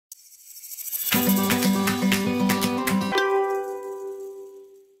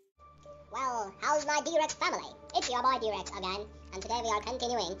D-Rex family. It's your boy D-Rex again, and today we are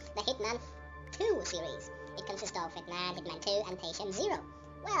continuing the Hitman 2 series. It consists of Hitman, Hitman 2, and Patient Zero.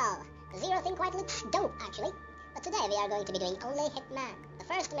 Well, the Zero thing quite looks dope, actually. But today we are going to be doing only Hitman, the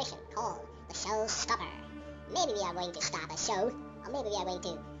first mission, called the Showstopper. Maybe we are going to stop a show, or maybe we are going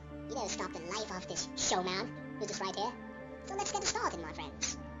to, stop the life of this showman, who's just right here. So let's get started, my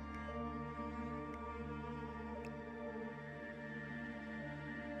friends.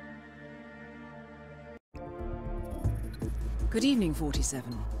 Good evening,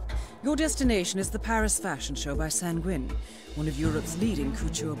 47. Your destination is the Paris Fashion Show by Sanguine, one of Europe's leading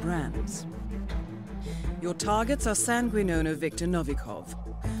couture brands. Your targets are Sanguine owner Viktor Novikov,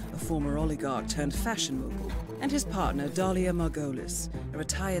 a former oligarch turned fashion mogul, and his partner DALIA MOGHOLIS, a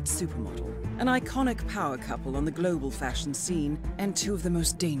retired supermodel, an iconic power couple on the global fashion scene, and two of the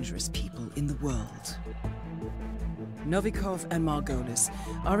most dangerous people in the world. Novikov and Margolis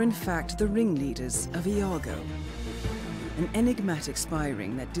are in fact the ringleaders of Iago, an enigmatic spy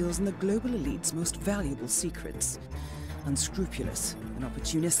ring that deals in the global elite's most valuable secrets. Unscrupulous and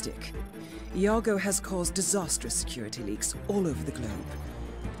opportunistic, Iago has caused disastrous security leaks all over the globe.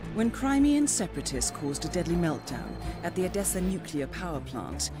 When Crimean separatists caused a deadly meltdown at the Odessa nuclear power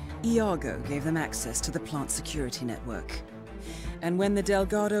plant, Iago gave them access to the plant's security network. And when the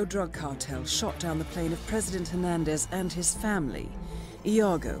Delgado drug cartel shot down the plane of President Hernandez and his family,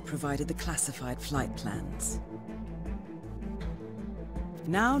 Iago provided the classified flight plans.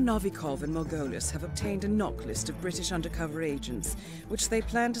 Now Novikov and Margolis have obtained a knock list of British undercover agents, which they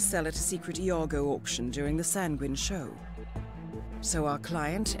plan to sell at a secret Iago auction during the Sanguine show. So our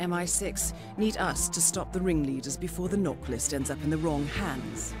client, MI6, need us to stop the ringleaders before the knock list ends up in the wrong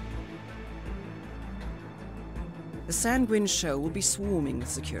hands. The Sanguine show will be swarming with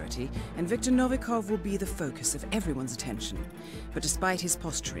security, and Viktor Novikov will be the focus of everyone's attention. But despite his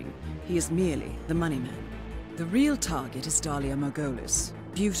posturing, he is merely the money man. The real target is DALIA Margolis.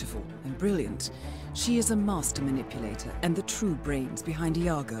 Beautiful and brilliant, she is a master manipulator and the true brains behind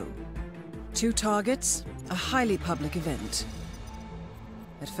Iago. Two targets, a highly public event.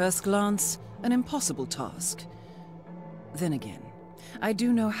 At first glance, an impossible task. Then again, I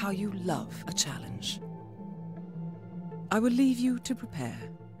do know how you love a challenge. I will leave you to prepare.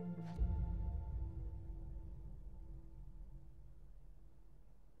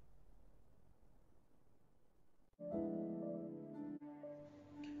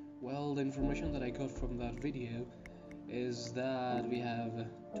 Well, the information that I got from that video is that we have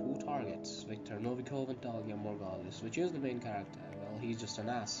two targets, Viktor Novikov and DALIA Margolis, which is the main character. Well, he's just an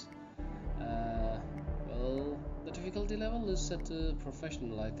ass. Well, the difficulty level is set to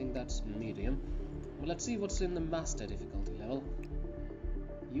professional. I think that's medium. Well, let's see what's in the master difficulty level.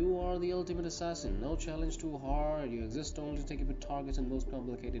 You are the ultimate assassin. No challenge too hard. You exist only to take your targets in most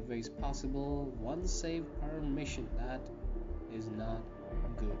complicated ways possible. One save per mission. That is not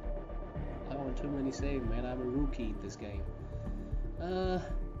good. I want too many save, man. I'm a rookie in this game.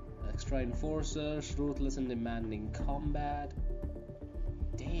 Extra enforcers, ruthless and demanding combat.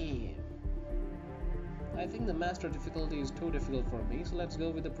 Damn. I think the master difficulty is too difficult for me, so let's go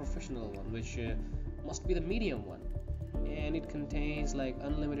with the professional one, which must be the medium one. And it contains like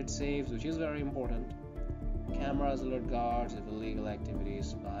unlimited saves, which is very important. Cameras alert guards if illegal activity is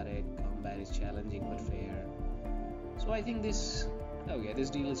spotted. Combat is challenging but fair. So I think this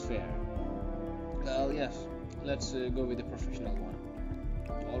deal is fair. Well, yes, let's go with the professional one.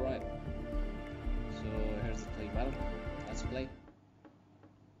 Alright. So here's the play button. Let's play.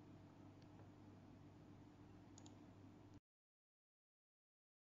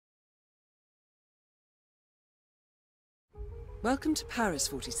 Welcome to Paris,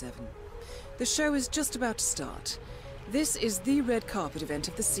 47. The show is just about to start. This is the red carpet event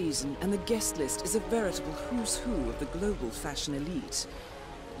of the season, and the guest list is a veritable who's who of the global fashion elite.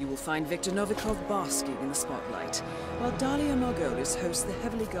 You will find Viktor Novikov basking in the spotlight, while DALIA Margolis hosts the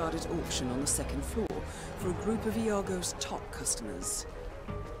heavily guarded auction on the second floor for a group of Iago's top customers.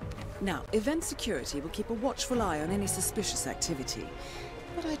 Now, event security will keep a watchful eye on any suspicious activity,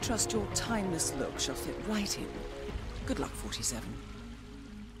 but I trust your timeless look shall fit right in. Good luck, 47.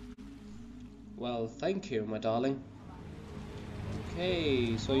 Well, thank you, my darling.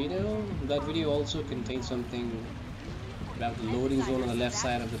 Okay, so that video also contains something about the loading zone on the left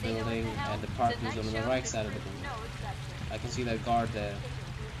side of the building and the parking zone on the right side of the building. I can see that guard there.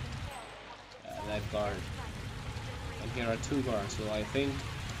 That guard. And here are two guards, so I think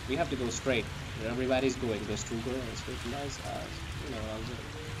we have to go straight. Where everybody's going, there's two girls with nice eyes.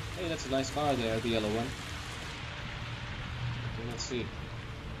 Hey, that's a nice car there, the yellow one. Okay, let's see.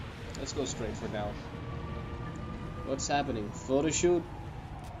 Let's go straight for now. What's happening? Photo shoot?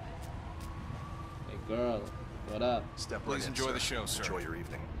 girl. What up? Step Please right in, enjoy sir. the show, sir. Enjoy your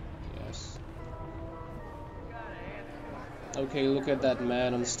evening. Yes. Okay, look at that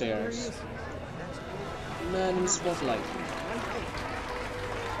man on the stairs. Man in the spotlight.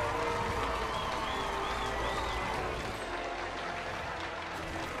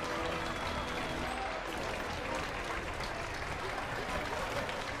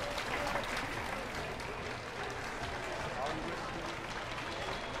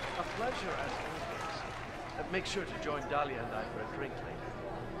 A pleasure as always. Make sure to join Dahlia and I for a drink later.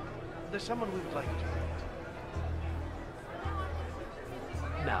 There's someone we would like you to meet.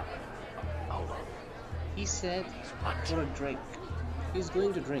 Now, hold on. He said What? for a drink. He's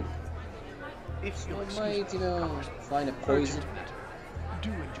going to drink. If So you'll I excuse might, me, you know, Congressman, find a poison. urgent matter. Do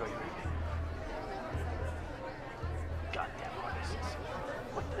enjoy your evening. Goddamn artists.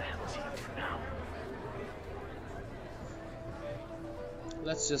 What the hell is he up to now?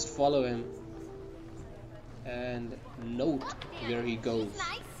 Let's just follow him and note where he goes.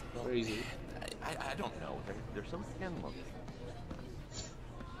 Where is he? I don't know. There's some scandal.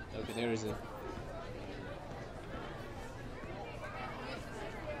 Okay, there is it.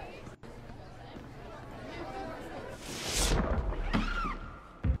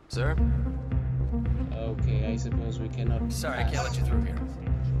 Sir? Okay, I suppose we cannot. Sorry, I can't let you through here.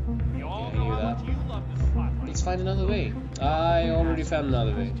 Yeah, I knew that. Let's find another way. I already found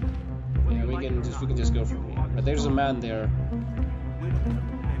another way. Yeah, we can just go from here. But there's a man there,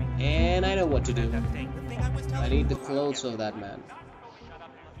 and I know what to do. I need the clothes of that man.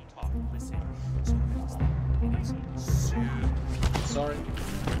 Sorry,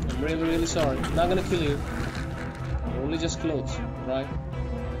 I'm really sorry. I'm not gonna kill you. Only just clothes, right?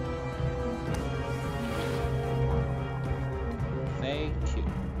 Thank you.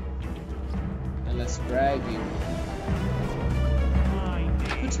 And let's grab you.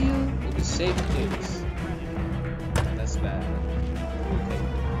 Put you in the safe place. That's bad. Okay.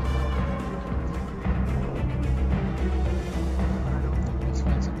 Let's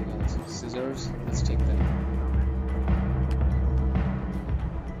find something else. Scissors. Let's take them.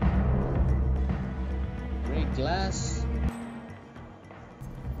 Break glass.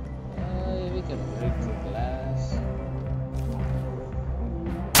 We can break the glass.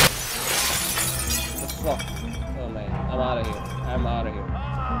 The fuck? Oh man, I'm out of here. I'm out of here.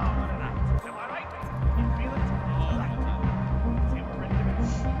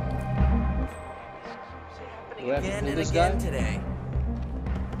 Do I have to kill this guy? Today.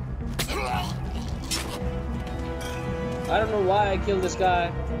 I don't know why I killed this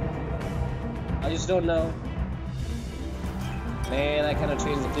guy. I just don't know. Man, I cannot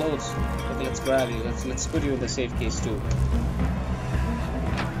change the clothes. Okay, let's grab you. Let's put you in the safe case too.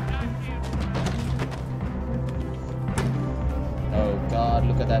 Oh God,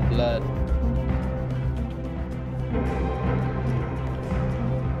 look at that blood.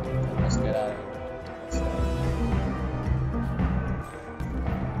 Let's get out of here.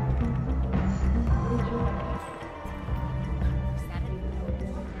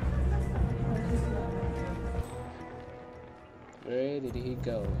 Where did he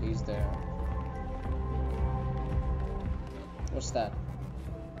go? He's there. What's that?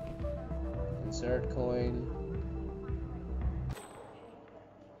 Insert coin.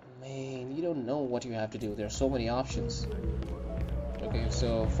 Man, you don't know what you have to do. There are so many options. Okay,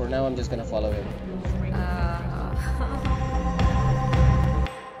 so for now I'm just gonna follow him.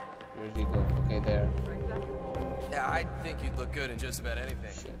 Where did he go? Okay, there. Yeah, I think you'd look good in just about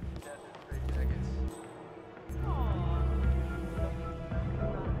anything. Shit.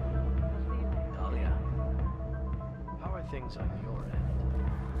 Dahlia, how are things on your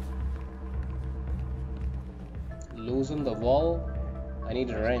end? Loosen the wall. I need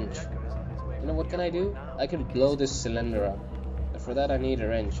a wrench. You know what can I do? I can blow this cylinder up. But for that I need a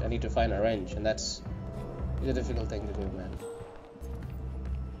wrench. I need to find a wrench, and that's a difficult thing to do, man.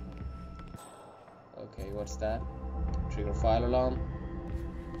 Okay, what's that? Trigger fire alarm.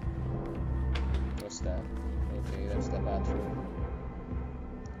 What's that? Okay, that's the bathroom.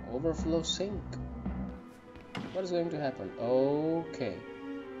 Overflow sink. What is going to happen? Okay.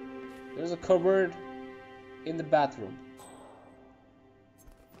 There's a cupboard in the bathroom.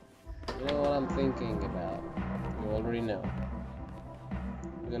 You know what I'm thinking about? You already know.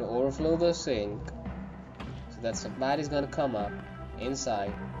 We're gonna overflow the sink so that somebody's gonna come up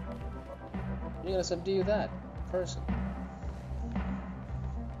inside. You're gonna subdue that person.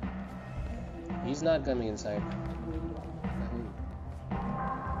 He's not coming inside.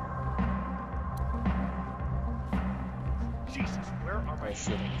 Jesus, where are Oh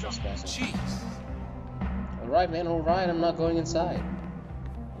shit, I'm trespassing. Jeez. Alright, man, alright, I'm not going inside.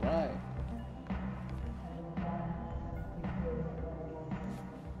 Alright.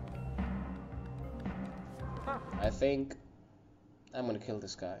 I think I'm gonna kill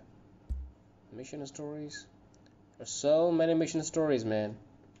this guy. Mission stories? There's so many mission stories, man.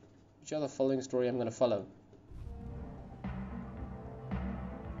 Which other following story I'm gonna follow?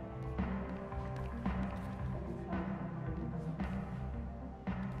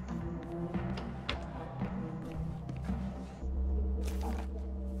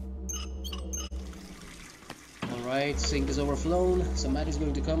 Alright, sink is overflown. Somebody's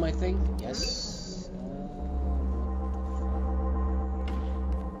going to come, I think. Yes.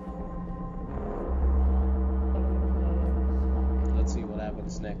 Let's see what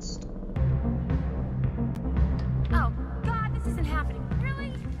happens next. Oh, God, this isn't happening.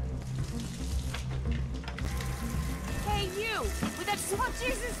 Really? Hey, you! With that swamp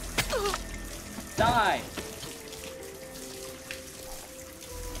Jesus! Ugh. Die!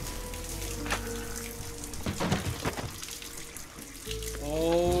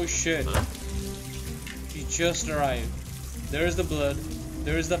 Oh shit. He just arrived. There's the blood.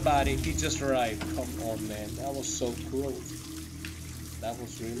 There's the body. He just arrived. Come on, man. That was so cool. That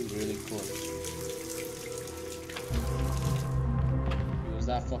was really, really cool. He was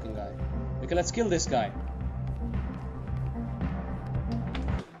that fucking guy. Okay, let's kill this guy.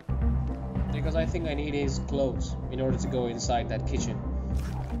 Because I think I need his clothes in order to go inside that kitchen.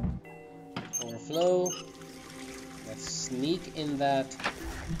 Overflow. Let's sneak in that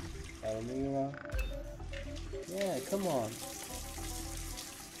Almira. Yeah, come on.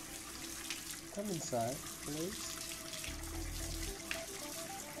 Come inside, please.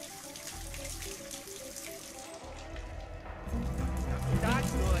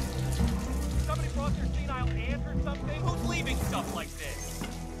 That's good. Somebody brought their senile aunt or something? Who's leaving stuff like this?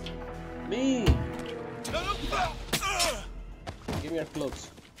 Me! Give me your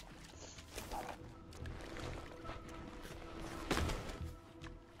clothes.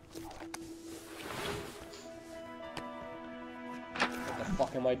 What the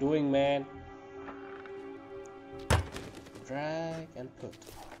fuck am I doing, man? Drag and put.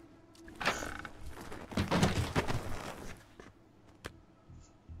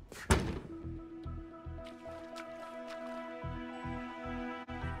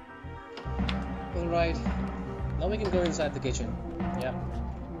 Alright, now we can go inside the kitchen. Yeah.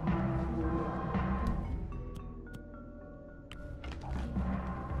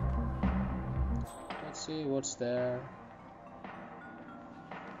 Let's see what's there.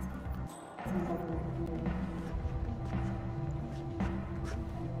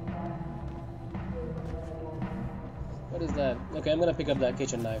 What is that? Okay, I'm gonna pick up that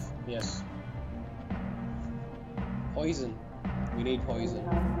kitchen knife. Yes. Poison. We need poison.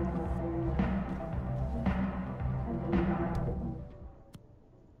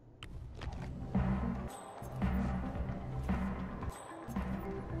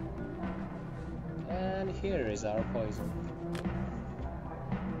 And here is our poison.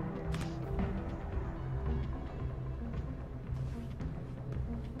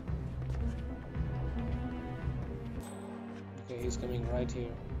 Okay, he's coming right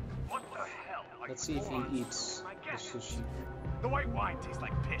here. What the hell? Let's see if he eats the sushi. The white wine tastes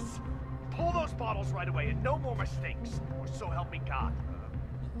like piss. Pull those bottles right away and no more mistakes. Or so help me God.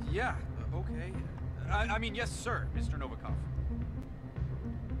 Yeah, okay. I mean, yes, sir, Mr. Novikov.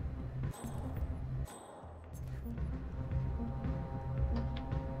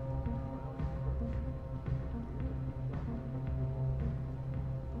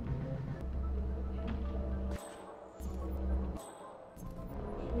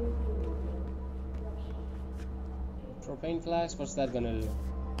 Propane flask, what's that gonna do?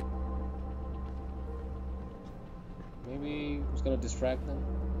 Maybe it's gonna distract them.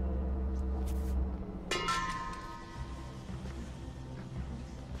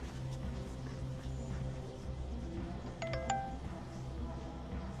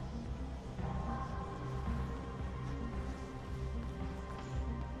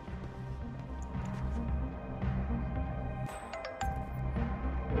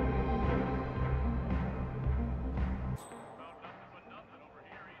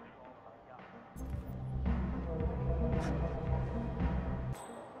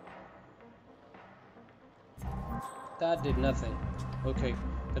 That did nothing. Okay,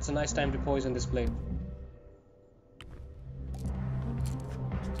 that's a nice time to poison this plate.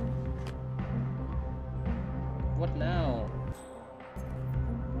 What now?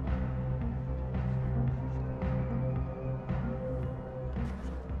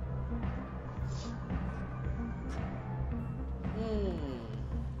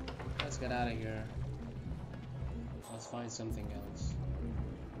 Let's get out of here. Let's find something else.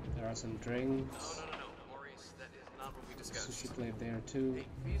 There are some drinks. Maurice, that is not what we discussed. Sushi plate there too. Hey,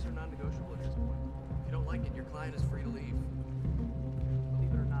 fees are non-negotiable at this point. you don't like it, your client is free to leave.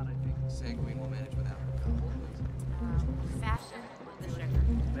 Believe it or not, I think Sanguine will manage without her. Fashion. The sugar.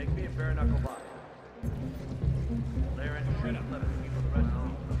 Make me a bare knuckle body. Layer in straight up leather. You for the rest of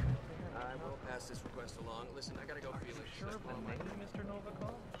the I will pass this request along. Listen, I gotta go feel it. Sure of the name, Mr.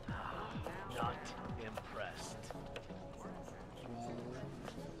 Novikov? Not impressed.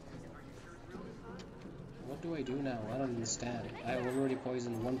 What do I do now? I don't understand. I already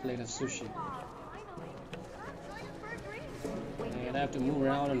poisoned one plate of sushi. And I have to move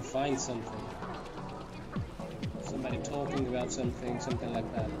around and find something. Somebody talking about something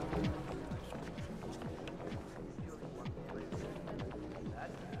like that.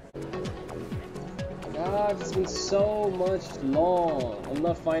 God, it's been so much long. I'm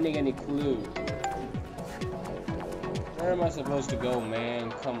not finding any clue. Where am I supposed to go,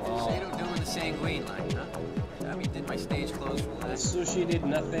 man? Come on. Sato doing the Sanguine line, huh? I mean, did my stage clothes for that? Sushi did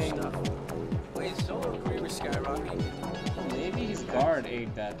nothing. Wait, his solo career was skyrocketing. Maybe his guard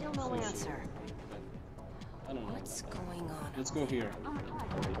ate that Still no sushi. answer. I don't know. What's going on? Let's go here.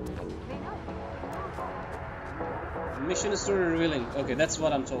 Mission story revealing. Okay, that's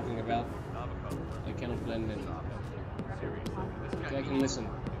what I'm talking about. I cannot blend in. Okay, I can listen.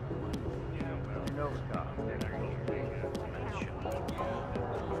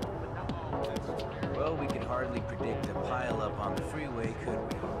 Well, we could hardly predict a pile-up on the freeway, could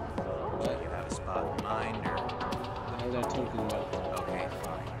we? Do you have a spot in mind, or...? What are they talking about? Okay,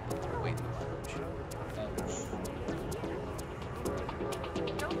 fine. Wait in the lounge.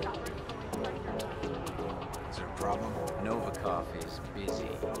 Is there a problem? Novikov is busy.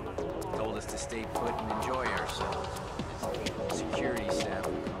 Told us to stay put and enjoy ourselves. His security staff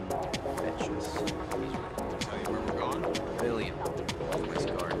will come fetch us. He's ready to tell you where we're going? Billion. Always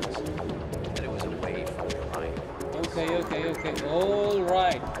gardens. That it was away from your line. Okay. All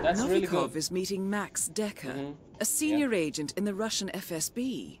right. That's really good. Novikov is meeting Max Decker, a senior agent in the Russian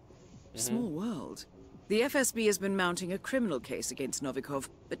FSB. Small world. The FSB has been mounting a criminal case against Novikov,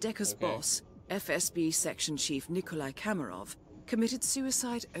 but Decker's boss, FSB Section Chief Nikolai Kamarov, committed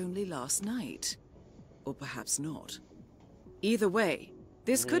suicide only last night. Or perhaps not. Either way,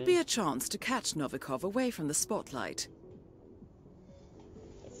 this could be a chance to catch Novikov away from the spotlight.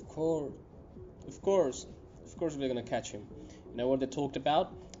 Of course we're gonna catch him. You know what they talked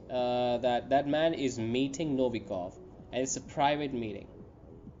about? That man is meeting Novikov, and it's a private meeting.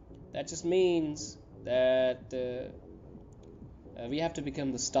 That just means that we have to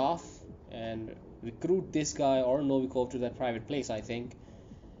become the staff and recruit this guy or Novikov to that private place, I think.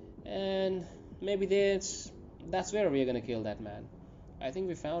 And maybe that's where we're gonna kill that man. I think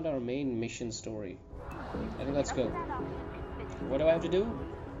we found our main mission story. I think let's go. What do I have to do?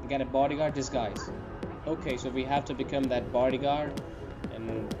 Get a bodyguard disguise. Okay, so we have to become that bodyguard,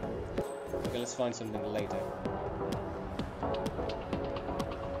 and okay, let's find something later.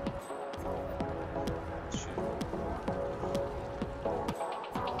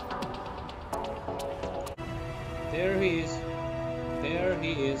 There he is. There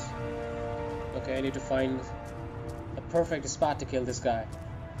he is. Okay, I need to find a perfect spot to kill this guy.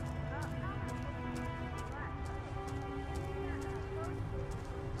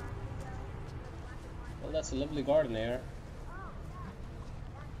 Well, that's a lovely garden here.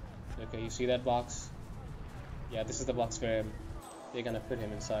 Okay, you see that box? Yeah, this is the box where they're gonna put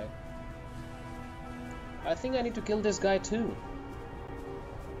him inside. I think I need to kill this guy too.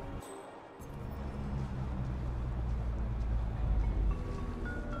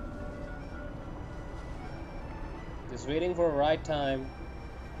 Just waiting for a right time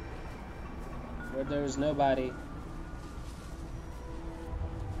where there is nobody.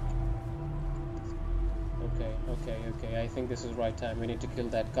 Okay, I think this is right time. We need to kill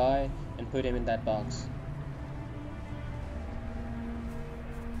that guy and put him in that box.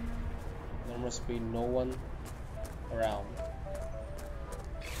 There must be no one around.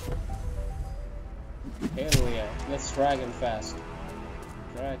 Hell yeah, let's drag him fast.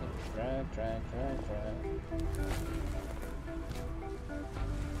 Drag him, drag.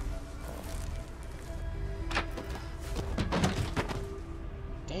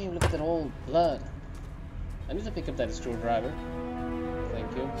 Damn, look at that old blood. I need to pick up that screwdriver.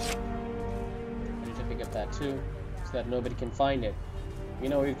 Thank you. I need to pick up that too, so that nobody can find it. You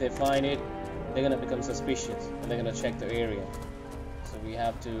know, if they find it, they're gonna become suspicious, and they're gonna check the area. So we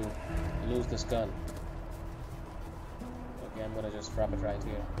have to lose this gun. Okay, I'm gonna just drop it right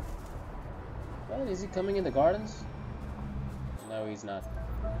here. Well, is he coming in the gardens? No, he's not.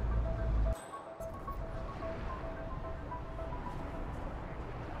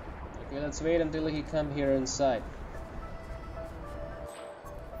 Okay, let's wait until he come here inside.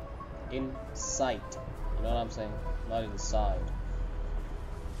 In sight. You know what I'm saying? Not inside.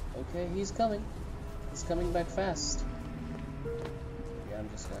 Okay, he's coming. He's coming back fast. Yeah, I'm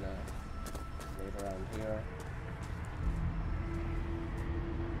just gonna wait around here.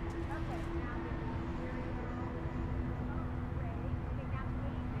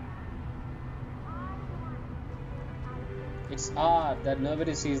 It's odd that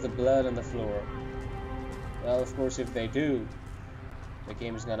nobody sees the blood on the floor. Well, of course, if they do, the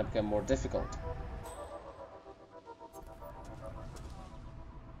game is gonna become more difficult.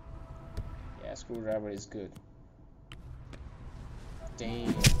 Yeah, screwdriver is good.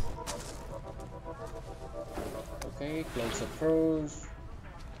 Damn. Okay, close approach.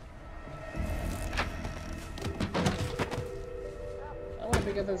 I want to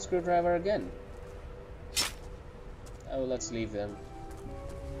pick up the screwdriver again. Oh, let's leave them.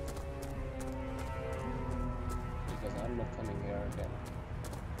 Because I'm not coming here again.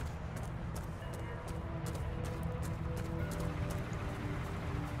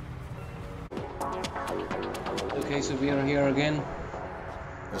 Okay, so we are here again.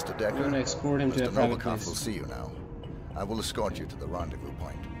 Mr. Decker, we're going to escort him to a private place. Novikov will see you now. I will escort you to the rendezvous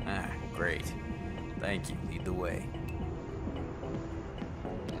point. Ah, great. Thank you. Lead the way.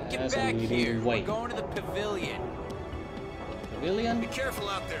 Yes, Get back here. We're going to the pavilion. Pavilion? Be careful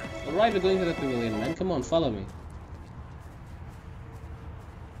out there. Alright, we're going to the pavilion, man. Come on, follow me.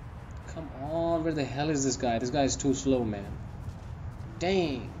 Come on, where the hell is this guy? This guy is too slow, man.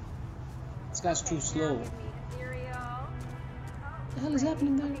 Dang. This guy's too slow. What the hell is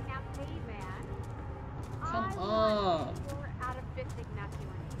happening there? Come on.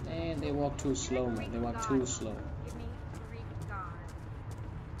 Man, they walk too slow, man. They walk too slow.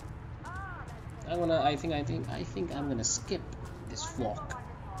 I think I'm gonna skip this walk.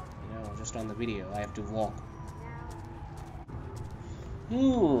 You know, just on the video, I have to walk.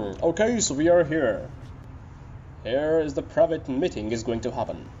 Okay, so we are here. Here is the private meeting is going to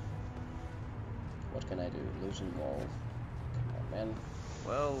happen. What can I do? Loosen ball. Come on, man.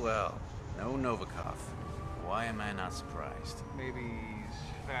 Well, well. No Novikov. Why am I not surprised? Maybe he's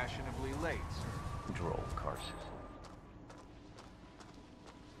fashionably late, sir. Droll Carson.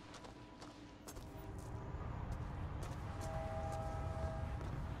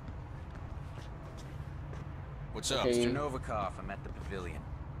 What's up? Mr. Novikov, I'm at the pavilion.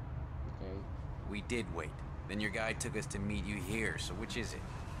 Okay. We did wait. Then your guy took us to meet you here, so which is it?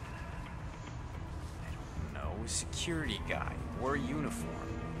 I don't know. Security guy. Wore a uniform.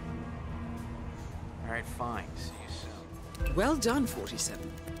 Alright, fine. See you soon. Well done,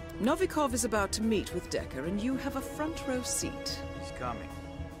 47. Novikov is about to meet with Decker, and you have a front row seat. He's coming.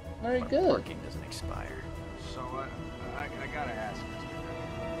 Very good. Parking doesn't expire. So, I gotta ask,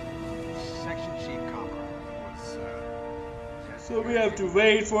 Mr. Section Chief Comrade. So we have to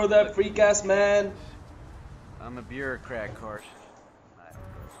wait for that freak-ass man. I'm a bureaucrat, Carson.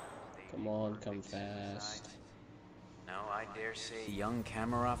 Come on, come fast. No, I dare say young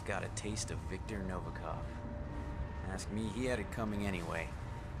Kamarov got a taste of Viktor Novikov. Ask me, he had it coming anyway.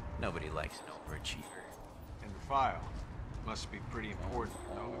 Nobody likes an overachiever. In the file. Must be pretty important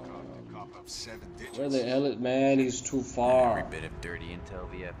for Novikov to cough up 7 digits. Where the hell is man? He's too far. Every bit of dirty intel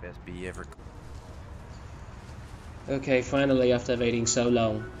the FSB ever. Okay, finally, after waiting so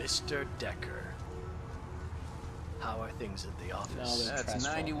long. Mr. Decker. How are things at the office? That's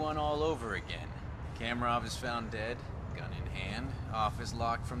 91 all over again. Kamarov is found dead, gun in hand, office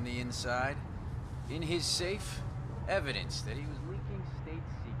locked from the inside. In his safe, evidence that he was leaking state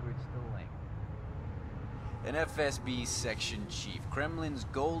secrets to Link. An FSB section chief, Kremlin's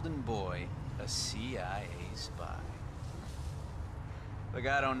golden boy, a CIA spy. Look,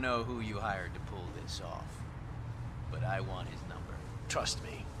 I don't know who you hired to pull this off, but I want his number. Trust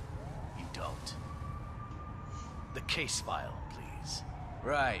me, you don't. The case file, please.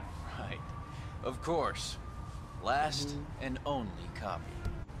 Right, right. Of course. Last and only copy.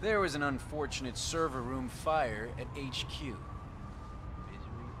 There was an unfortunate server room fire at HQ. Misery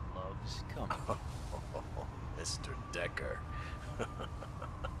loves company. Mr. Decker.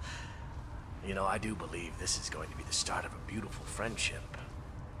 You know, I do believe this is going to be the start of a beautiful friendship.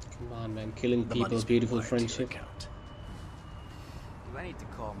 Come on, man. Killing people, beautiful friendship. Do I need to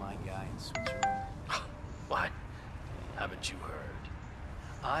call my guy in Switzerland? What? Haven't you heard?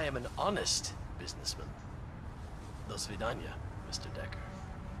 I am an honest businessman. Do svidaniya, Mr. Decker.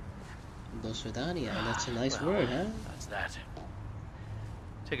 Do svidaniya, that's a nice word, huh? That's that.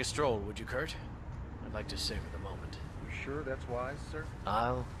 Take a stroll, would you, Kurt? I'd like to savor the moment. You sure that's wise, sir?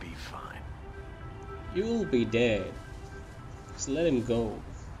 I'll be fine. You'll be dead. Just let him go.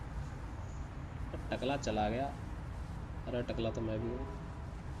 टकला चला गया. अरे टकला तो मैं भी हूँ.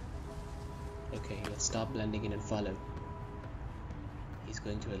 Okay, let's stop blending in and follow. He's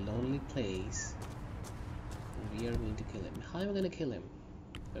going to a lonely place. And we are going to kill him. How am I going to kill him?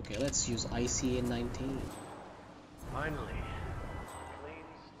 Okay, let's use ICA-19. Finally. Clean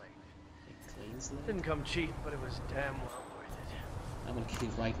slate. A clean slate? Didn't come cheap, but it was damn well worth it. I'm going to kill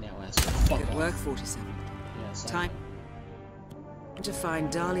you right now, asshole. Fuck Good off. work, 47. Yes, Time to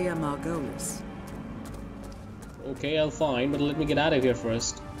find Dalia Margolis. Okay, I'll find, but let me get out of here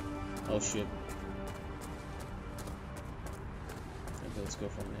first. Oh shit. Okay, let's go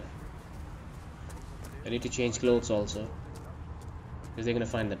from there. I need to change clothes also. Because they're gonna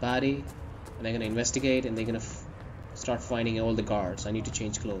find the body, and they're gonna investigate, and they're gonna start finding all the guards. I need to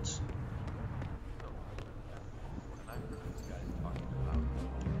change clothes.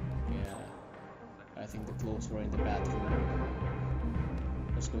 Yeah. I think the clothes were in the bathroom.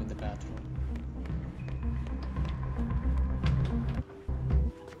 Let's go in the bathroom.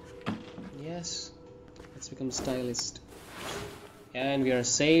 Yes, let's become stylist. And we are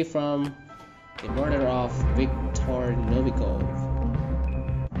safe from the murder of Viktor Novikov.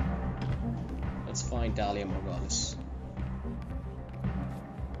 Let's find Dalia Margolis.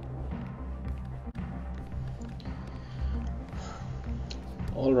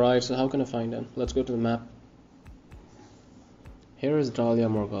 Alright, so how can I find him? Let's go to the map. Here is Dalia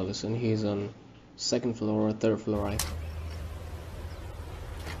Margolis, and he's on 2nd floor or 3rd floor, I think.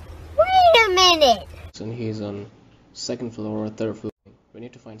 Wait a minute! And he's on 2nd floor or 3rd floor. We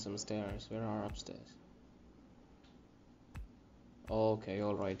need to find some stairs. Where are upstairs? Okay,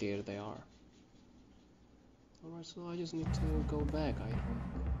 alright, here they are. Alright, so I just need to go back,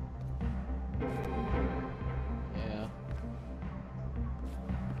 Yeah.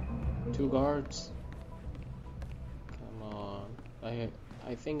 2 guards. Come on.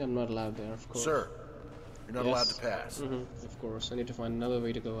 I think I'm not allowed there, of course. Sir, you're not allowed to pass. Of course, I need to find another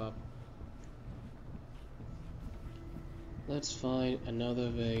way to go up. Let's find another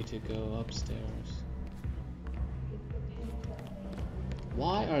way to go upstairs.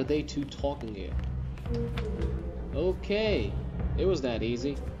 Why are they two talking here? Okay, it was that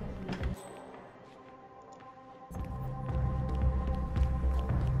easy.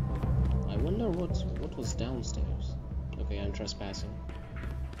 I wonder what was downstairs. Okay, I'm trespassing.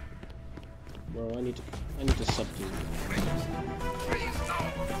 Bro, I need to subdue you.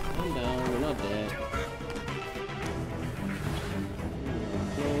 Calm down, we're not dead.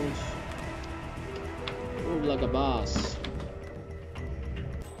 Close. Move like a boss.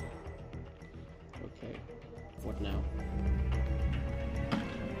 Okay, what now?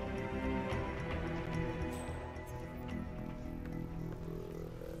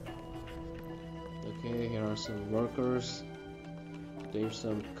 Okay, here are some workers. There's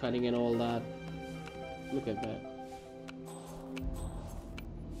some cutting and all that. Look at that.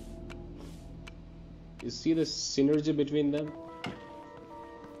 You see the synergy between them?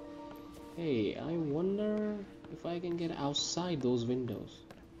 Hey, I wonder if I can get outside those windows.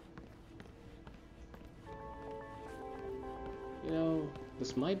 You know,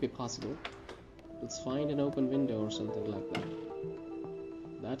 this might be possible. Let's find an open window or something like that.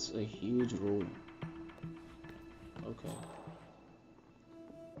 That's a huge room. Okay.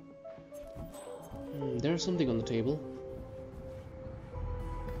 There's something on the table.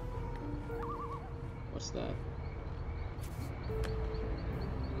 What's that?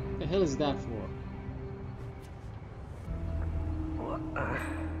 What the hell is that for? What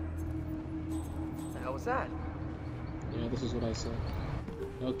the hell was that? Yeah, this is what I said.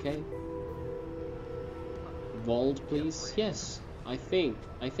 Okay. Vault, please. Yes, I think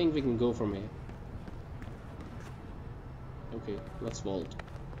we can go from here. Okay, let's vault.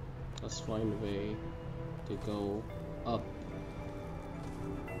 Let's find a way to go up.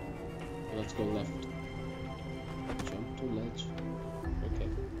 Let's go left. Jump to ledge. Okay.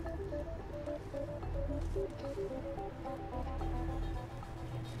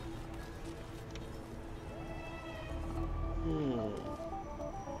 Well.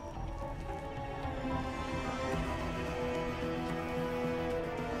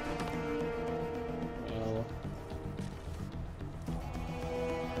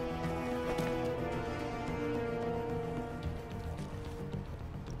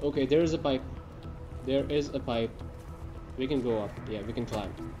 Okay, there is a pipe. There is a pipe. We can go up. Yeah, we can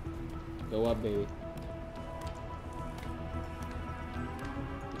climb. Go up, baby.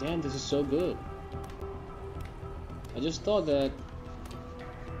 Damn, this is so good. I just thought that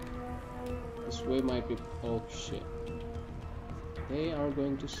this way might be... Oh shit. They are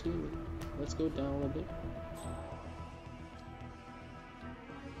going to see me. Let's go down a bit.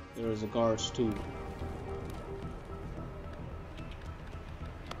 There is a guards too.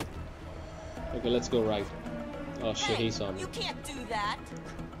 Okay, let's go right. Oh shit, he's on me. You can't do that.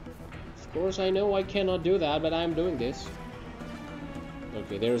 Of course I know I cannot do that, but I'm doing this.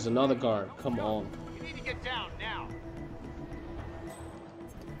 Okay, there's another guard. Come on. You need to get down now.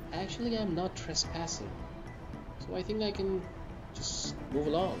 Actually, I'm not trespassing. So I think I can just move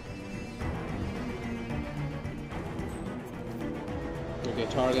along. Okay,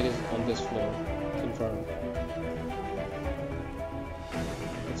 target is on this floor. Confirmed.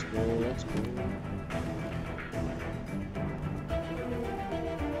 Let's go, let's go.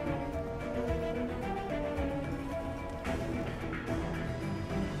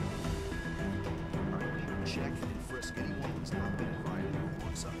 Check and frisk anyone who's not been invited who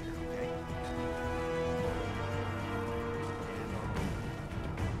works up here, okay?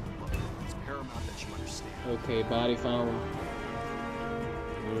 Look, it's paramount that you understand. Okay, body found.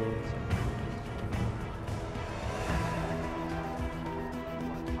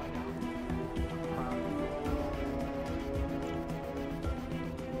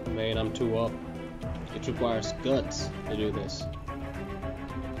 Man, I'm too up. It requires guts to do this.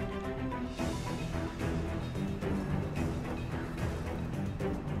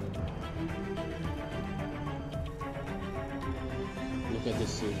 Look at this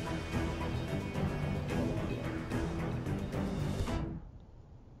scene.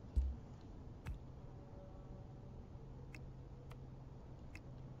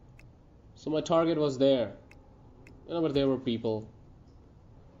 So my target was there. You know, but there were people.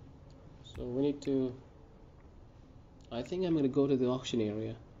 So we need to... I think I'm gonna go to the auction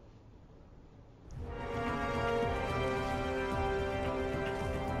area.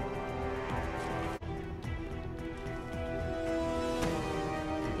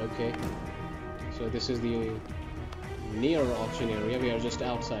 Okay. So this is the near auction area. We are just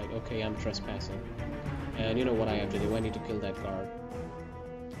outside. Okay, I'm trespassing. And you know what I have to do? I need to kill that guard.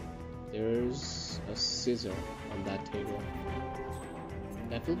 There's a scissor on that table.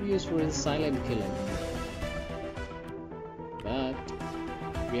 That will be used for his silent killing. But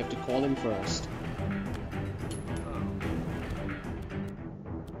we have to call him first.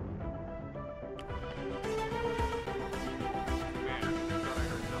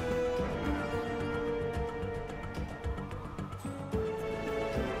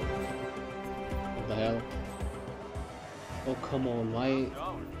 What the hell? Oh come on,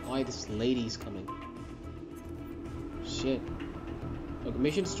 why this lady's coming? Shit. Okay,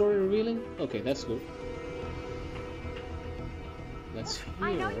 mission story revealing? Okay, that's good. Let's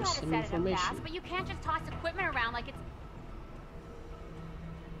I know you hear had to some set it up information. fast, but you can't just toss equipment around like it's...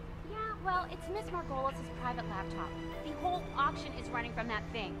 Yeah, well, it's Miss Margolis' private laptop. The whole auction is running from that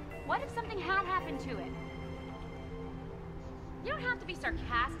thing. What if something had happened to it? You don't have to be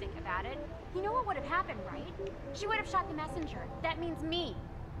sarcastic about it. You know what would have happened, right? She would have shot the messenger. That means me.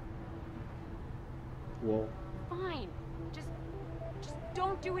 Whoa. Fine. Just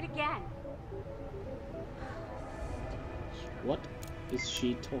don't do it again. What is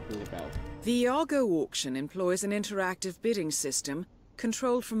she talking about? The Iago auction employs an interactive bidding system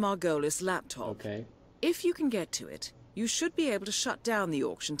controlled from Margolis' laptop. Okay. If you can get to it, you should be able to shut down the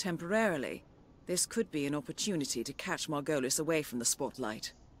auction temporarily. This could be an opportunity to catch Margolis away from the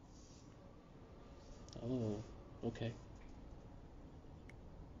spotlight. Oh, okay.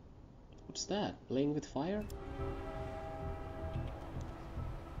 What's that? Playing with fire?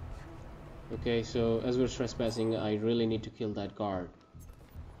 Okay, so as we're trespassing, I really need to kill that guard.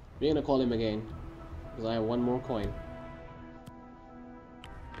 We're gonna call him again, because I have one more coin.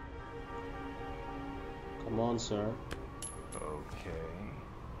 Come on, sir. Okay.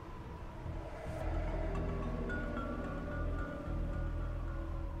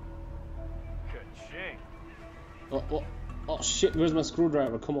 Oh shit, where's my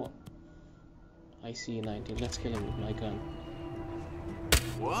screwdriver? Come on. I see 19. Let's kill him with my gun.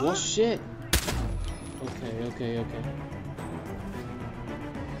 What? Oh shit! Okay.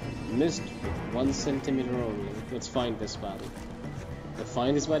 Missed 1 centimeter only. Let's find this body. Let's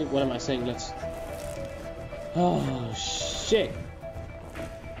find this body? What am I saying? Let's... Oh shit!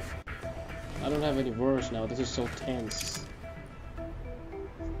 I don't have any words now. This is so tense.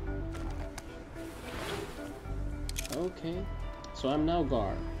 Okay, so I'm now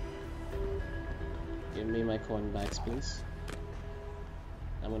guard. Give me my coin bags, please.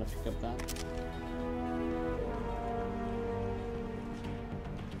 I'm gonna pick up that.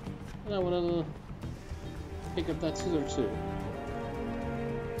 And I wanna pick up that scissor too.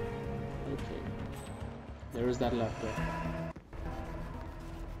 Okay. There is that laptop.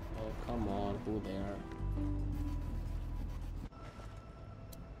 Oh, come on, who there?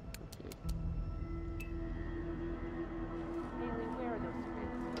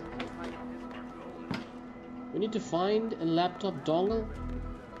 We need to find a laptop dongle.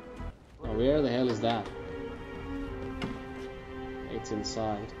 Now where the hell is that? It's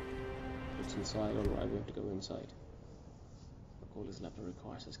inside. It's inside. Alright, we have to go inside. MOGHOLIS laptop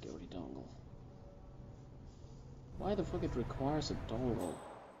requires a security dongle. Why the fuck it requires a dongle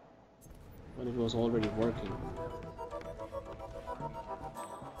when it was already working?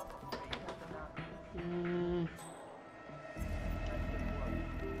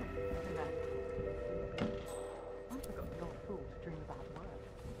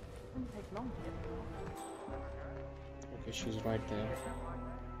 Okay, she's right there.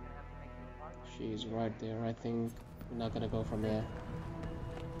 She's right there. I think we're not gonna go from there.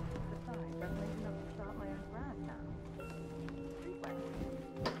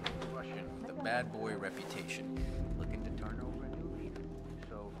 Russian with a bad boy reputation, looking to turn over a new leader.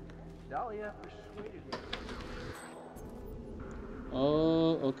 So, Dahlia persuaded me.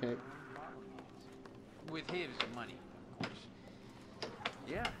 Oh, okay. With his money, of course.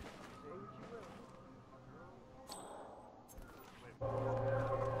 Yeah.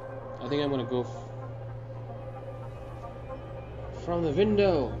 I think I'm gonna go from the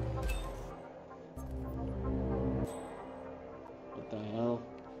window. What the hell?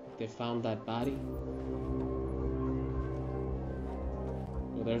 They found that body?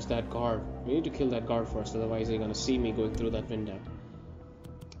 Oh, there's that guard. We need to kill that guard first, otherwise they're gonna see me going through that window.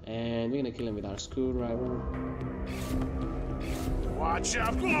 And we're gonna kill him with our screwdriver. Watch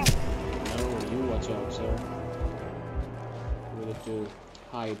out! No, you watch out, sir. We need to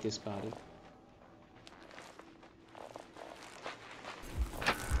hide this body.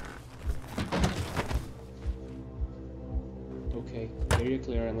 Okay, very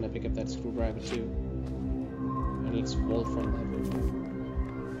clear. I'm gonna pick up that screwdriver too. And let's vault from that window.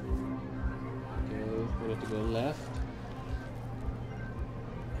 Okay, we need to go left.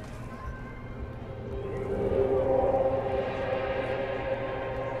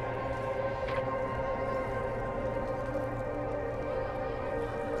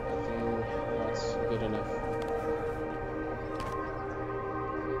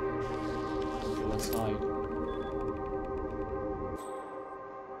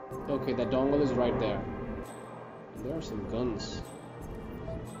 Okay, that dongle is right there. And there are some guns.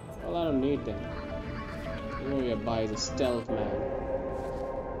 Well, I don't need them. You know your guy is a stealth man.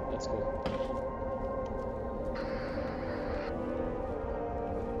 Let's go.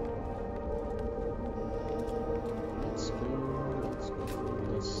 Let's go.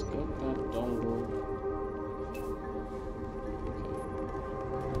 Let's get that dongle.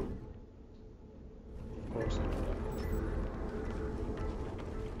 Okay. Of course I do.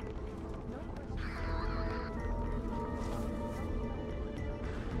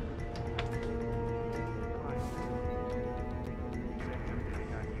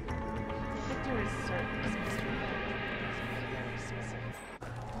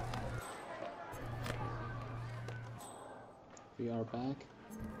 We are back.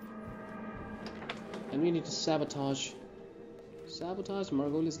 And we need to sabotage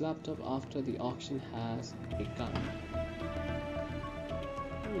MOGHOLIS' laptop after the auction has begun.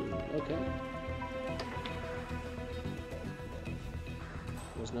 Okay.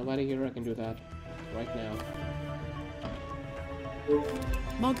 There's nobody here. I can do that right now.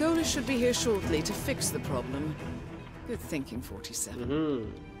 MOGHOLIS should be here shortly to fix the problem. Good thinking, 47.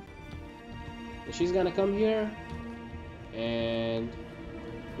 And she's gonna come here, and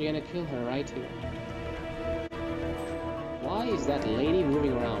we're gonna kill her right here. Why is that lady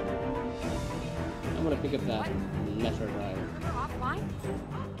moving around? I'm gonna pick up that letter driver. Offline?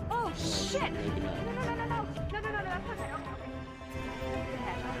 Oh, shit! Maybe not. No, that's okay.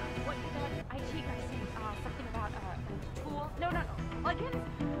 What did that IT guy say? Something about tools? No. Again?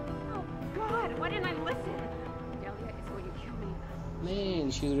 Oh, God, why didn't I listen? Dalia is going to kill me.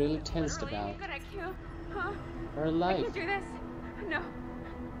 Man, she's really tensed about You're gonna kill, huh? her I life. can't do this. No.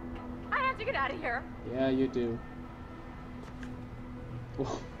 I have to get out of here. Yeah, you do.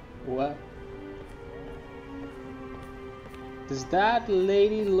 What? Does that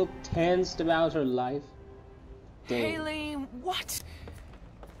lady look tensed about her life? Damn. Haley, what?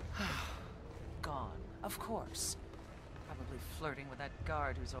 Gone, of course. Probably flirting with that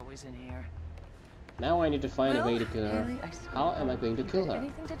guard who's always in here. Now I need to find a way to kill her. Haley, How am I going to kill her?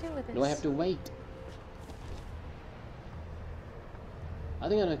 Anything to do with this? Do I have to wait? I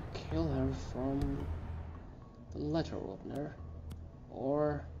think I'm gonna kill her from the letter opener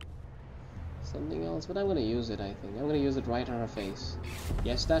or something else, but I'm gonna use it. I think I'm gonna use it right on her face.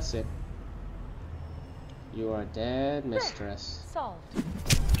 Yes, that's it. You are dead, mistress. Solved.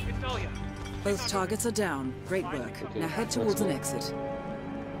 It's Dahlia. Both targets are down. Great work. Okay, Now head let's towards go. an exit.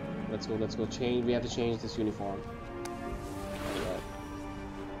 Let's go. Change. We have to change this uniform.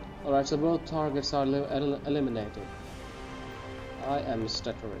 Alright, so both targets are eliminated. I am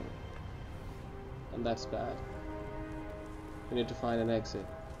stuttering. And that's bad. We need to find an exit.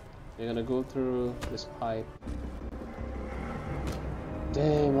 We're gonna go through this pipe.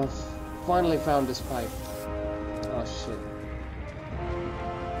 Damn, I've finally found this pipe. Oh shit.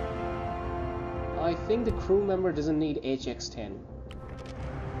 I think the crew member doesn't need HX10.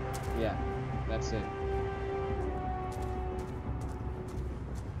 Yeah, that's it.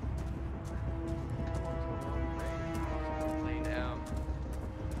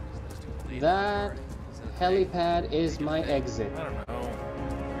 That helipad is my exit. I don't know.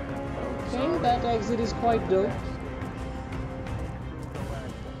 Okay, that exit is quite dope.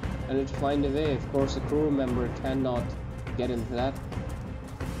 I need to find a way. Of course, a crew member cannot get into that.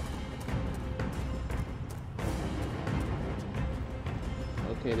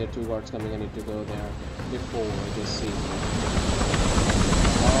 Okay, there are two guards coming. I need to go there before they see me.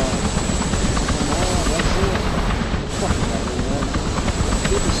 Oh, come on, that's it.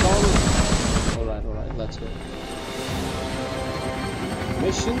 Keep it solid. Alright, let's go.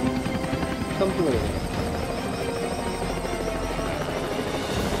 Mission completed.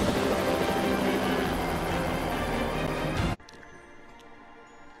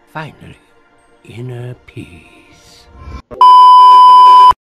 Finally, inner peace.